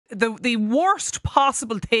the worst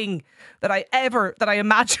possible thing that I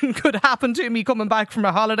imagine could happen to me coming back from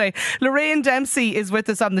a holiday. Lorraine Dempsey is with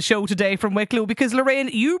us on the show today from Wicklow, because Lorraine,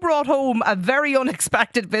 you brought home a very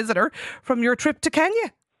unexpected visitor from your trip to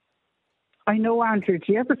Kenya. I know, Andrew.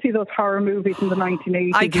 Do you ever see those horror movies in the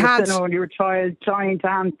 1980s? I can't. You know, when you were a child, giant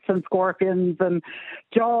ants and scorpions and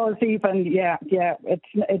Jaws even. Yeah.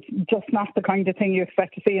 It's just not the kind of thing you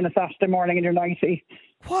expect to see on a Saturday morning in your nightie.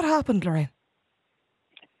 What happened, Lorraine?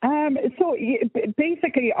 So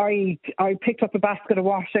basically, I picked up a basket of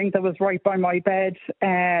washing that was right by my bed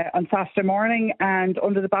on Saturday morning, and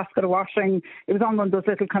under the basket of washing, it was on one of those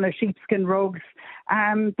little kind of sheepskin rugs.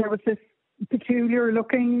 There was this peculiar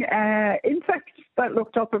looking insect that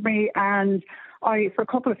looked up at me, and for a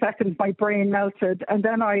couple of seconds my brain melted, and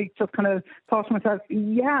then I just kind of thought to myself,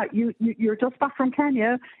 yeah, you're just back from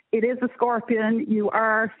Kenya. It is a scorpion. You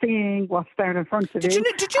are seeing what's down in front of you.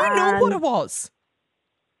 Did you know what it was?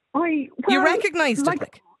 You recognised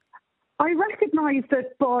it? I recognised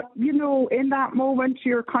it, but, you know, in that moment,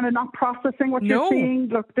 you're kind of not processing what you're seeing.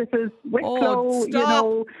 Look, this is Wicklow, you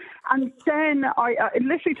know. And then it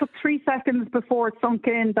literally took 3 seconds before it sunk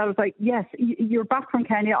in that I was like, yes, you're back from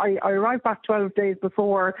Kenya. I arrived back 12 days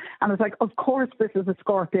before, and I was like, of course this is a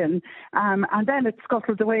scorpion. And then it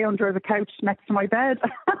scuttled away under the couch next to my bed.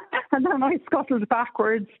 And then I scuttled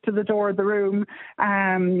backwards to the door of the room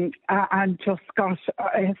and just got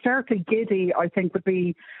hysterically giddy, I think would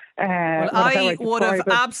be... Well, I would have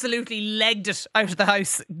absolutely legged it out of the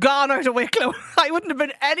house, gone out of Wicklow. I wouldn't have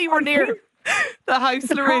been anywhere near the house,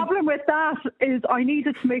 The Lorraine. problem with that is I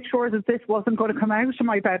needed to make sure that this wasn't going to come out of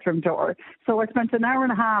my bedroom door. So I spent an hour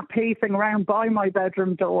and a half pacing around by my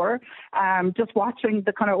bedroom door, just watching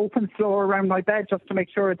the kind of open floor around my bed just to make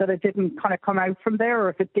sure that it didn't kind of come out from there, or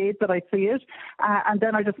if it did, that I see it. And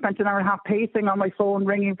then I just spent an hour and a half pacing on my phone,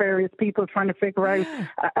 ringing various people, trying to figure out.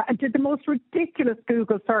 I did the most ridiculous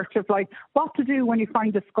Google search of like what to do when you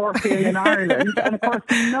find a scorpion in Ireland. And of course,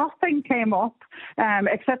 nothing came up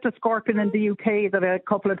except a scorpion in the UK that a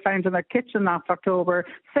couple had found in their kitchen last October.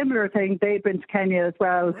 Similar thing, they'd been to Kenya as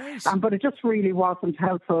well, right. But it just really wasn't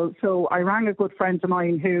helpful. So I rang a good friend of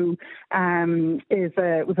mine who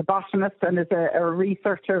was a botanist and is a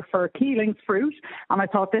researcher for Keeling's fruit. And I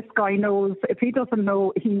thought, this guy knows, if he doesn't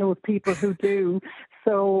know, he knows people who do.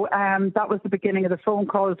 So that was the beginning of the phone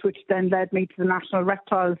calls, which then led me to the National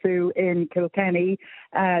Reptile Zoo in Kilkenny,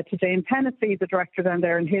 to James Hennessy, the director down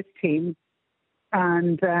there, and his team.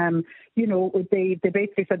 And, you know, they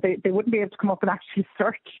basically said they wouldn't be able to come up and actually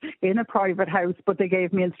search in a private house, but they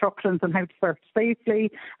gave me instructions on how to search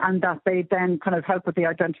safely, and that they'd then kind of help with the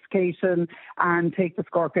identification and take the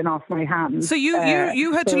scorpion off my hands. So you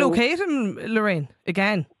had to locate him, Lorraine,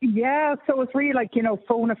 again? Yeah, so it's really like, you know,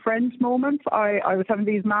 phone a friend moment. I was having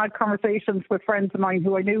these mad conversations with friends of mine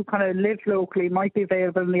who I knew kind of lived locally, might be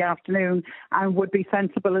available in the afternoon, and would be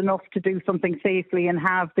sensible enough to do something safely and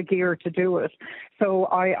have the gear to do it. So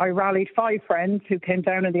I rallied 5 friends who came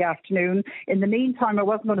down in the afternoon. In the meantime, I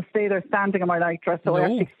wasn't going to stay there standing on my night dress, so I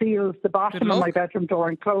actually sealed the bottom of my bedroom door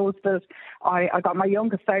and closed it. I got my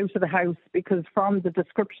youngest out of the house because from the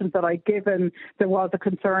descriptions that I'd given, there was a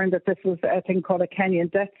concern that this was a thing called a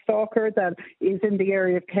Kenyan death stalker that is in the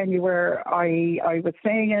area of Kenya where I was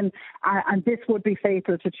staying in, and this would be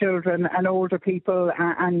fatal to children and older people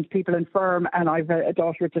and people infirm, and I've a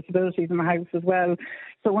daughter with disabilities in the house as well.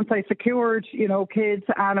 So once I secured, you know, kids,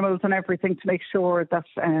 animals and everything to make sure that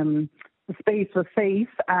the space was safe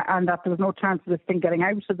and that there was no chance of this thing getting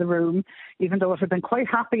out of the room, even though it had been quite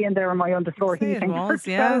happy in there on my underfloor heating for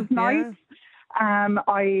 12 nights.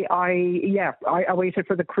 I waited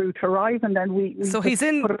for the crew to arrive, and then we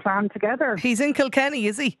put a plan together. He's in Kilkenny,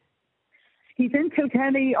 is he? He's in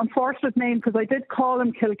Kilkenny, unfortunate name, because I did call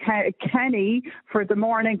him Kenny for the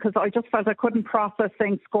morning because I just felt I couldn't process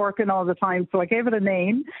saying scorpion all the time. So I gave it a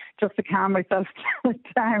name just to calm myself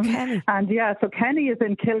down. Kenny. And yeah, so Kenny is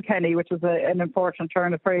in Kilkenny, which is an unfortunate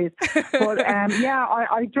turn of phrase. But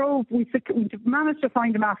I drove, we managed to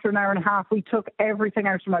find him after an hour and a half. We took everything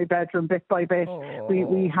out of my bedroom bit by bit. Oh.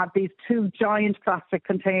 We had these 2 giant plastic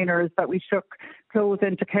containers that we shook clothes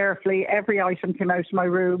into carefully. Every item came out of my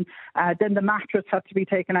room. Then the mattress had to be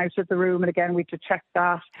taken out of the room, and again we had to check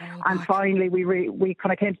that. And finally we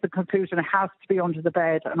kind of came to the conclusion it has to be under the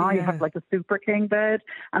bed. And I have like a super king bed,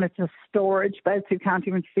 and it's a storage bed, so you can't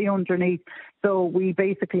even see underneath. So we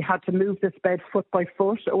basically had to move this bed foot by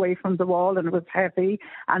foot away from the wall, and it was heavy,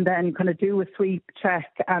 and then kind of do a sweep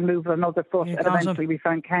check and move another foot, and eventually we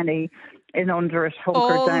found Kenny in under it,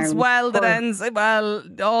 hunkered down. All's well that ends well.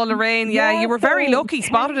 Oh, Lorraine, you were very lucky.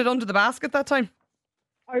 Spotted it under the basket that time.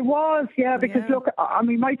 I was, yeah, because look, I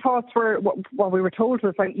mean, my thoughts were, what we were told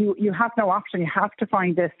was like, you have no option, you have to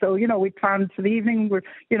find this. So, you know, we planned for the evening, we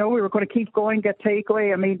were going to keep going, get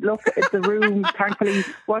takeaway. I mean, look, the room thankfully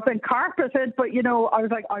wasn't carpeted, but, you know, I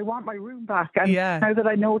was like, I want my room back. And now that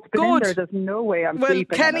I know it's been in there's no way I'm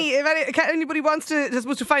sleeping. Well, Kenny, if anybody wants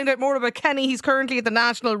to find out more about Kenny, he's currently at the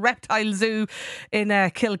National Reptile Zoo in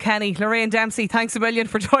Kilkenny. Lorraine Dempsey, thanks a million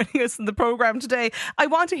for joining us in the programme today. I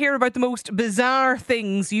want to hear about the most bizarre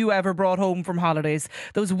things you ever brought home from holidays.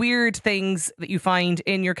 Those weird things that you find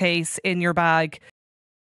in your case, in your bag.